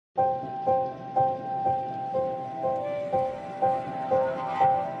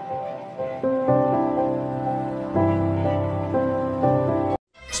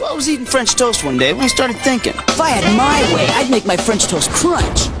was eating French toast one day when I started thinking. If I had my way, I'd make my French toast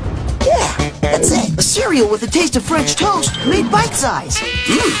crunch. Yeah, that's it. A cereal with a taste of French toast made bite-size.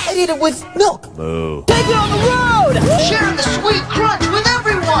 I'd eat it with milk. Boo. Take it on the road! Share the sweet crunch with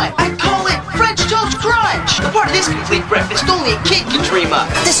everyone. I call it French Toast Crunch. A part of this complete breakfast only a kid can dream of.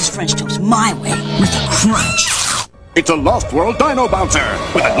 This is French toast my way, with a crunch. It's a Lost World Dino Bouncer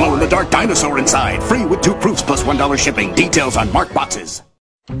with a glow-in-the-dark dinosaur inside. Free with 2 proofs plus $1 shipping. Details on marked boxes.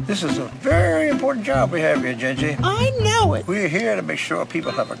 This is a very important job we have here, Gingy. I know it. We're here to make sure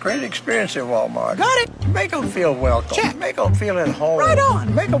people have a great experience at Walmart. Got it. Make them feel welcome. Check. Make them feel at home. Right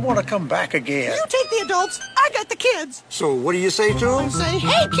on. Make them want to come back again. You take the adults, I got the kids. So what do you say to them? Say,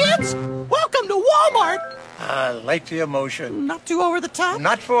 hey kids, welcome to Walmart. I like the emotion. Not too over the top?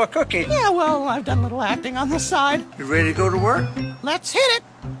 Not for a cookie. Yeah, well, I've done a little acting on the side. You ready to go to work? Let's hit it.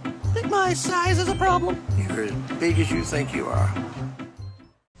 Think my size is a problem? You're as big as you think you are.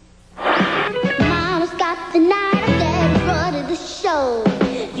 Mama's got the night, Daddy's running the show.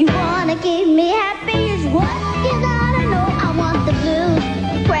 You wanna keep me happy is what you gotta know. I want the blues,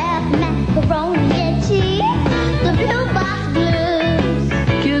 Kraft macaroni and cheese, the Blue Box Blues.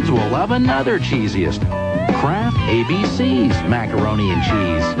 Kids will love another cheesiest, Kraft ABC's macaroni and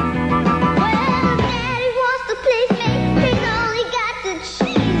cheese. Well, Daddy wants to please me, he's only got to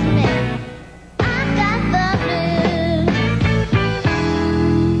cheese me. I've got the blues.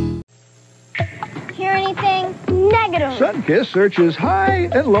 Hear anything? Negative. Sunkist searches high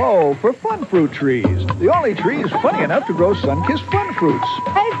and low for fun fruit trees. The only trees funny enough to grow Sunkist fun fruits.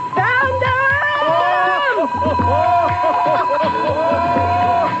 I found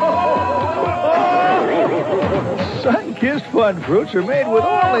Sunkist fun fruits are made with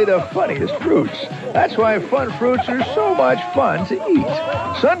only the funniest fruits. That's why fun fruits are so much fun to eat.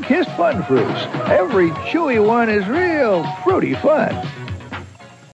 Sunkist fun fruits. Every chewy one is real fruity fun.